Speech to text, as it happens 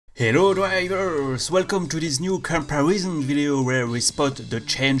Hello drivers! Welcome to this new comparison video where we spot the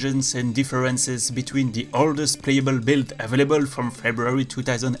changes and differences between the oldest playable build available from February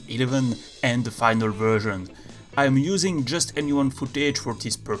 2011 and the final version. I am using just N1 footage for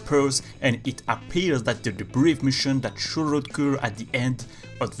this purpose, and it appears that the debrief mission that should occur at the end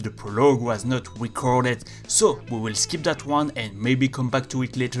of the prologue was not recorded, so we will skip that one and maybe come back to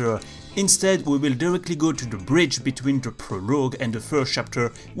it later. Instead, we will directly go to the bridge between the prologue and the first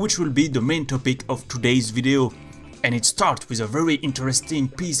chapter, which will be the main topic of today's video. And it starts with a very interesting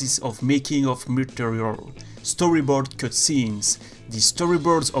pieces of making of material. Storyboard cutscenes. The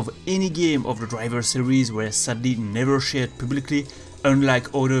storyboards of any game of the Driver series were sadly never shared publicly,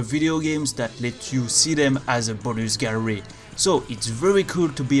 unlike other video games that let you see them as a bonus gallery. So it's very cool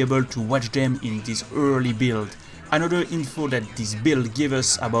to be able to watch them in this early build. Another info that this build gave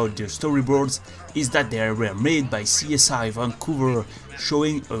us about the storyboards is that they were made by CSI Vancouver,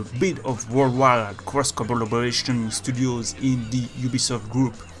 showing a bit of worldwide cross-collaboration studios in the Ubisoft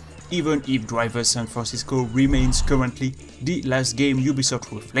group, even if Driver San Francisco remains currently the last game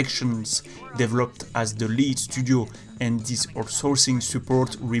Ubisoft Reflections developed as the lead studio, and this outsourcing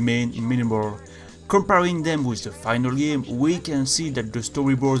support remained minimal. Comparing them with the final game, we can see that the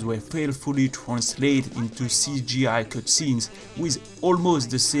storyboards were faithfully translated into CGI cutscenes with almost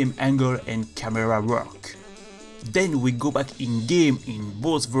the same angle and camera work. Then we go back in-game in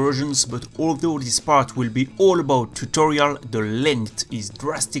both versions, but although this part will be all about tutorial, the length is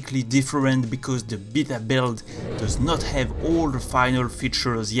drastically different because the beta build does not have all the final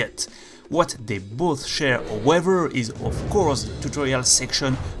features yet. What they both share, however, is of course the tutorial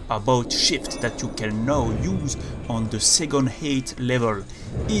section about shift that you can now use on the second 8 level.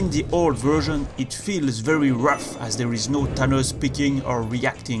 In the old version it feels very rough as there is no Thanos picking or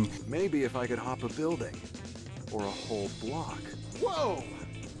reacting. Maybe if I could hop a building or a whole block. Whoa!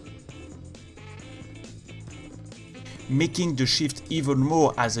 Making the shift even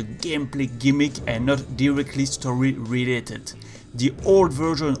more as a gameplay gimmick and not directly story related. The old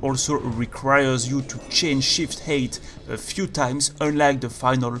version also requires you to change shift 8 a few times, unlike the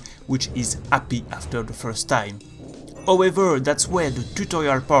final, which is happy after the first time. However, that's where the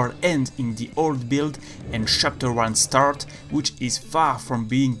tutorial part ends in the old build and chapter 1 starts, which is far from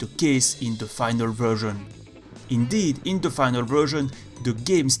being the case in the final version. Indeed, in the final version, the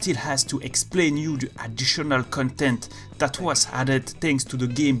game still has to explain you the additional content that was added thanks to the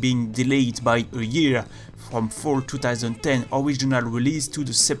game being delayed by a year from fall 2010 original release to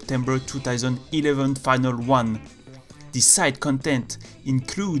the September 2011 final one. The side content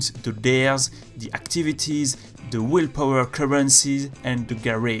includes the dares, the activities, the willpower currencies and the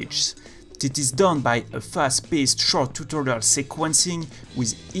garages. It is done by a fast-paced short tutorial sequencing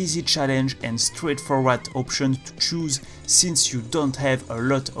with easy challenge and straightforward options to choose, since you don't have a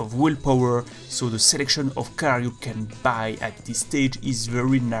lot of willpower, so the selection of cars you can buy at this stage is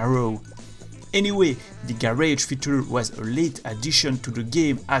very narrow. Anyway, the garage feature was a late addition to the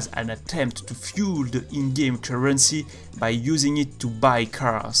game as an attempt to fuel the in-game currency by using it to buy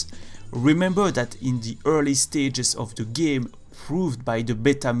cars. Remember that in the early stages of the game, proved by the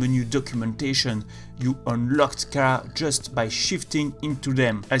beta menu documentation, you unlocked cars just by shifting into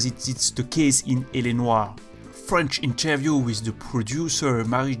them, as it is the case in Illinois. French interview with the producer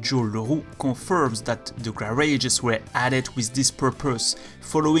Marie-Jo Leroux confirms that the garages were added with this purpose,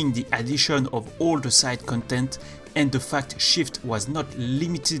 following the addition of all the side content and the fact shift was not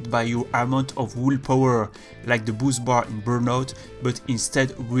limited by your amount of willpower, like the boost bar in Burnout, but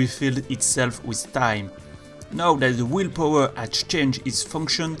instead refilled itself with time. Now that the willpower has changed its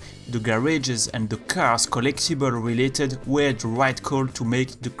function, the garages and the cars collectible related were the right call to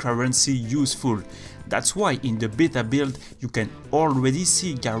make the currency useful. That's why in the beta build you can already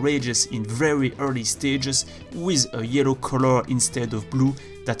see garages in very early stages with a yellow color instead of blue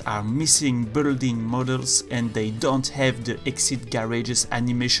that are missing building models, and they don't have the exit garages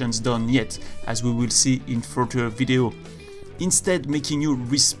animations done yet, as we will see in further video, instead making you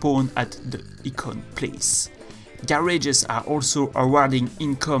respawn at the icon place. Garages are also awarding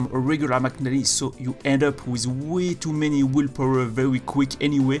income regularly, so you end up with way too many willpower very quick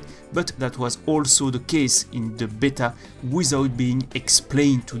anyway, but that was also the case in the beta without being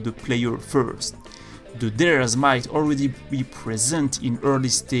explained to the player first. The dares might already be present in early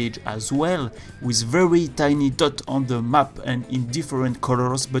stage as well, with very tiny dots on the map and in different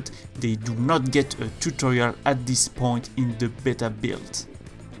colors, but they do not get a tutorial at this point in the beta build.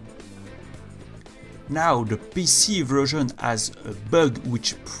 Now the PC version has a bug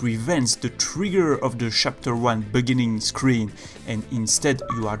which prevents the trigger of the chapter 1 beginning screen, and instead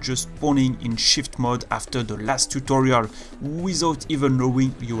you are just spawning in shift mode after the last tutorial without even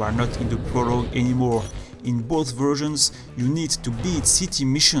knowing you are not in the prologue anymore. In both versions you need to beat city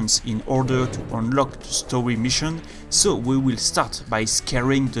missions in order to unlock the story mission, so we will start by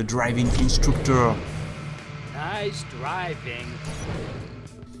scaring the driving instructor. Nice driving.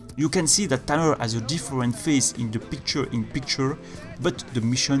 You can see that Tanner has a different face in the picture-in-picture, but the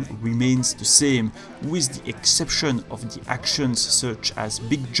mission remains the same, with the exception of the actions such as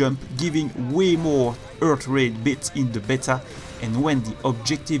big jump giving way more heart rate bits in the beta, and when the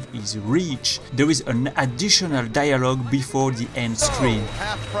objective is reached, there is an additional dialogue before the end screen.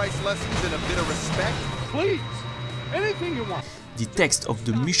 Half-price lessons and a bit of respect? Please, anything you want. The text of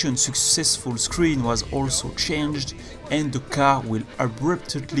the mission successful screen was also changed, and the car will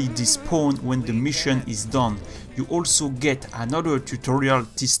abruptly despawn when the mission is done. You also get another tutorial,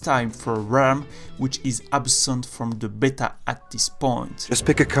 this time for RAM, which is absent from the beta at this point. Just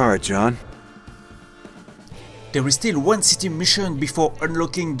pick a car, John. There is still one city mission before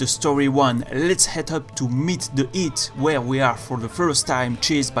unlocking the story one. Let's head up to Meet the Heat, where we are for the first time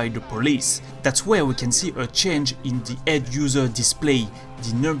chased by the police. That's where we can see a change in the end user display,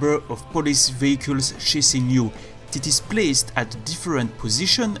 the number of police vehicles chasing you. It is placed at a different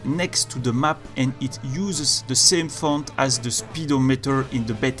position next to the map, and it uses the same font as the speedometer in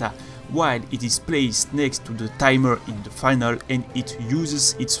the beta, while it is placed next to the timer in the final, and it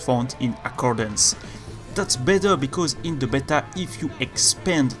uses its font in accordance. That's better because in the beta, if you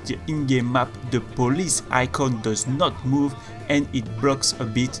expand the in-game map, the police icon does not move and it blocks a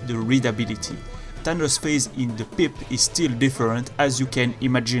bit the readability. Tanner's face in the pip is still different, as you can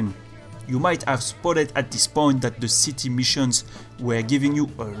imagine. You might have spotted at this point that the city missions were giving you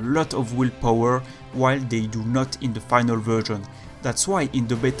a lot of willpower, while they do not in the final version. That's why in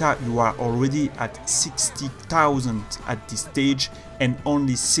the beta you are already at 60,000 at this stage and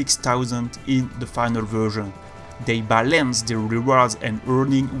only 6,000 in the final version. They balance the rewards and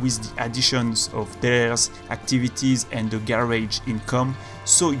earning with the additions of dares, activities and the garage income,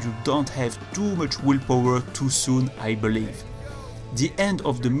 so you don't have too much willpower too soon, I believe. The end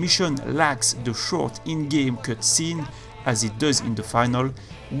of the mission lacks the short in-game cutscene as it does in the final,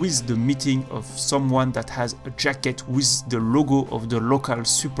 with the meeting of someone that has a jacket with the logo of the local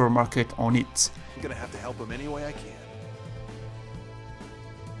supermarket on it. I'm gonna have to help him any way I can.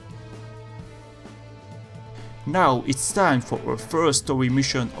 Now it's time for our first story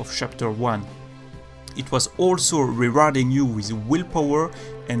mission of chapter 1. It was also rewarding you with willpower,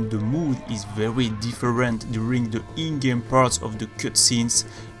 and the mood is very different during the in-game parts of the cutscenes,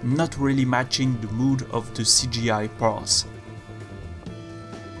 not really matching the mood of the CGI parts.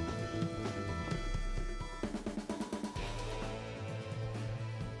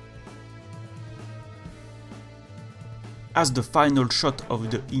 As the final shot of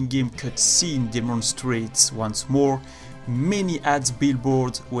the in-game cutscene demonstrates once more, many ads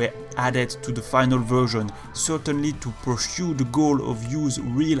billboards were added to the final version, certainly to pursue the goal of use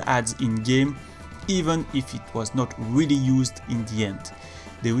real ads in-game, even if it was not really used in the end.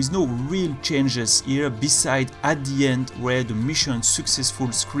 There is no real changes here beside at the end, where the mission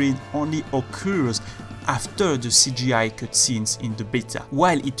successful screen only occurs after the CGI cutscenes in the beta,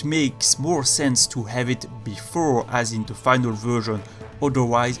 while it makes more sense to have it before as in the final version,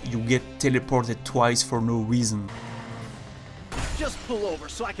 otherwise you get teleported twice for no reason. Just pull over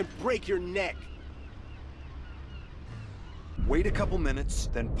so I can break your neck. Wait a couple minutes,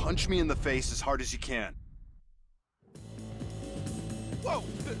 then punch me in the face as hard as you can. Whoa!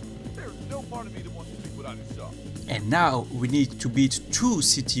 There's no part of me that wants to be put on his shop. And now we need to beat 2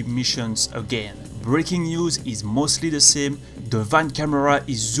 city missions again. Breaking news is mostly the same, the van camera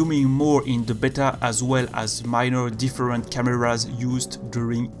is zooming more in the beta, as well as minor different cameras used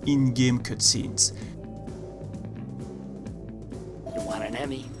during in-game cutscenes. You want an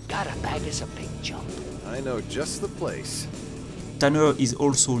Emmy? Gotta bag us a big jump. I know just the place. Tanner is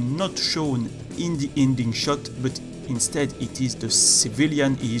also not shown in the ending shot, but instead it is the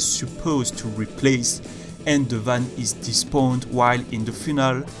civilian he is supposed to replace, and the van is despawned, while in the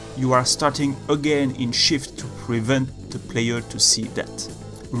final you are starting again in shift to prevent the player to see that.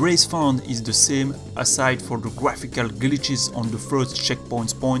 Race found is the same, aside for the graphical glitches on the first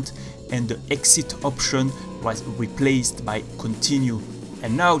checkpoint point, and the exit option was replaced by continue.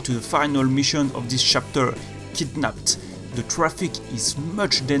 And now to the final mission of this chapter, Kidnapped. The traffic is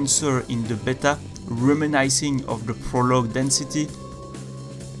much denser in the beta, reminiscing of the prologue density.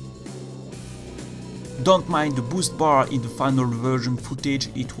 Don't mind the boost bar in the final version footage,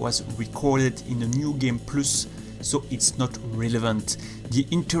 it was recorded in the New Game Plus, so it's not relevant. The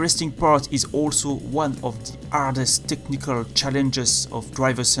interesting part is also one of the hardest technical challenges of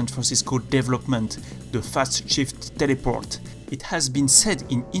Driver San Francisco development, the fast shift teleport. It has been said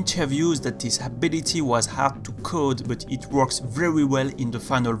in interviews that this ability was hard to code, but it works very well in the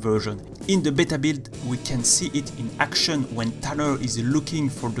final version. In the beta build, we can see it in action when Tanner is looking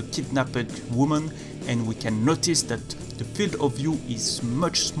for the kidnapped woman, and we can notice that the field of view is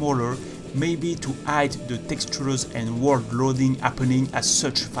much smaller, maybe to hide the textures and world loading happening at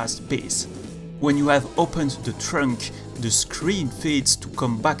such fast pace. When you have opened the trunk, the screen fades to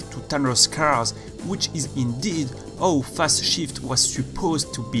come back to Tanner's cars, which is indeed how fast shift was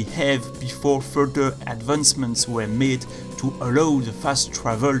supposed to behave before further advancements were made to allow the fast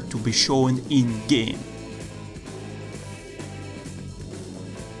travel to be shown in-game.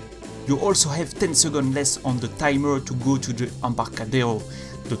 You also have 10 seconds less on the timer to go to the Embarcadero.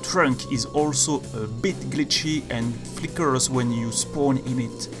 The trunk is also a bit glitchy and flickers when you spawn in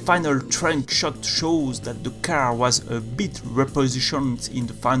it. Final trunk shot shows that the car was a bit repositioned in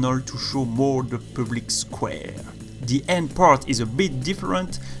the final to show more the public square. The end part is a bit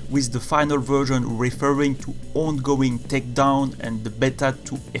different, with the final version referring to ongoing takedown and the beta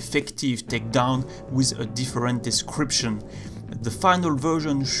to effective takedown with a different description. The final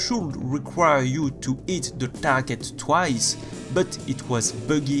version should require you to hit the target twice, but it was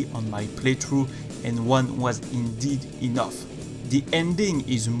buggy on my playthrough and one was indeed enough. The ending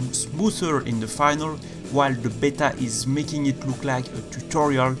is smoother in the final, while the beta is making it look like a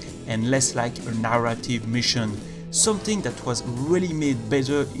tutorial and less like a narrative mission. Something that was really made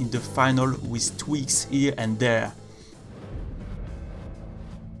better in the final with tweaks here and there.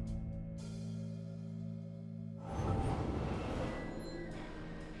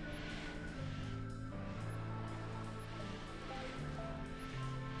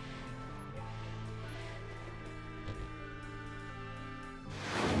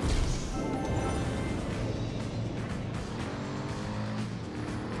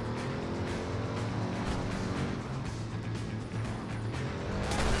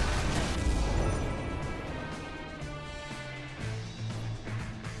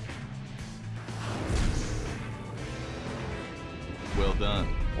 Well done.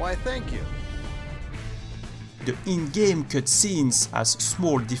 Why, thank you. The in-game cutscenes has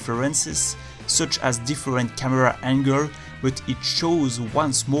small differences, such as different camera angle, but it shows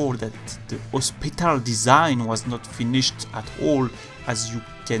once more that the hospital design was not finished at all, as you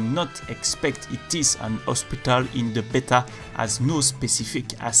cannot expect it is an hospital in the beta, as no specific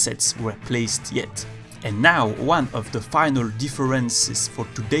assets were placed yet. And now, one of the final differences for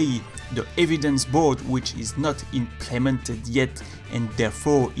today, the evidence board, which is not implemented yet and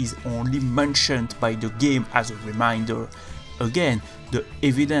therefore is only mentioned by the game as a reminder. Again, the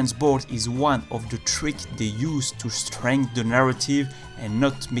evidence board is one of the tricks they use to strengthen the narrative and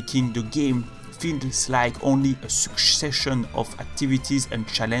not making the game feels like only a succession of activities and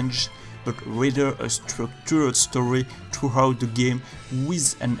challenges, but rather a structured story throughout the game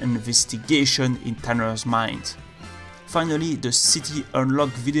with an investigation in Tanner's mind. Finally, the city unlock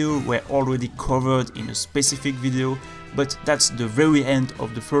video were already covered in a specific video, but that's the very end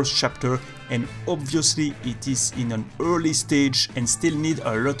of the first chapter, and obviously it is in an early stage and still need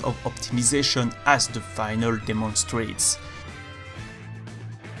a lot of optimization, as the final demonstrates.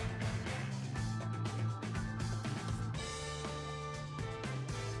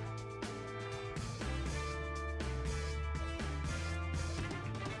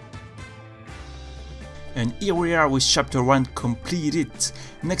 And here we are with chapter 1 completed.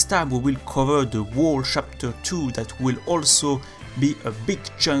 Next time we will cover the whole chapter 2 that will also be a big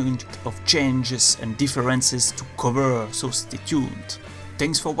chunk of changes and differences to cover, so stay tuned.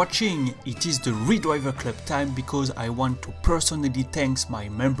 Thanks for watching. It is the Redriver Club time because I want to personally thank my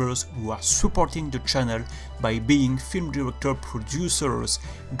members who are supporting the channel by being film director producers,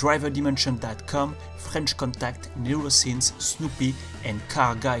 driverdimension.com, French Contact, Neurosins, Snoopy and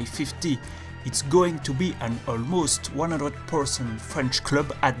Car Guy 50. It's going to be an almost 100% French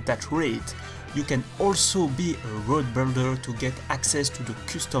club at that rate. You can also be a road builder to get access to the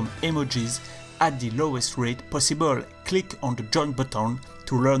custom emojis at the lowest rate possible. Click on the join button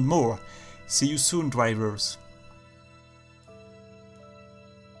to learn more. See you soon, drivers.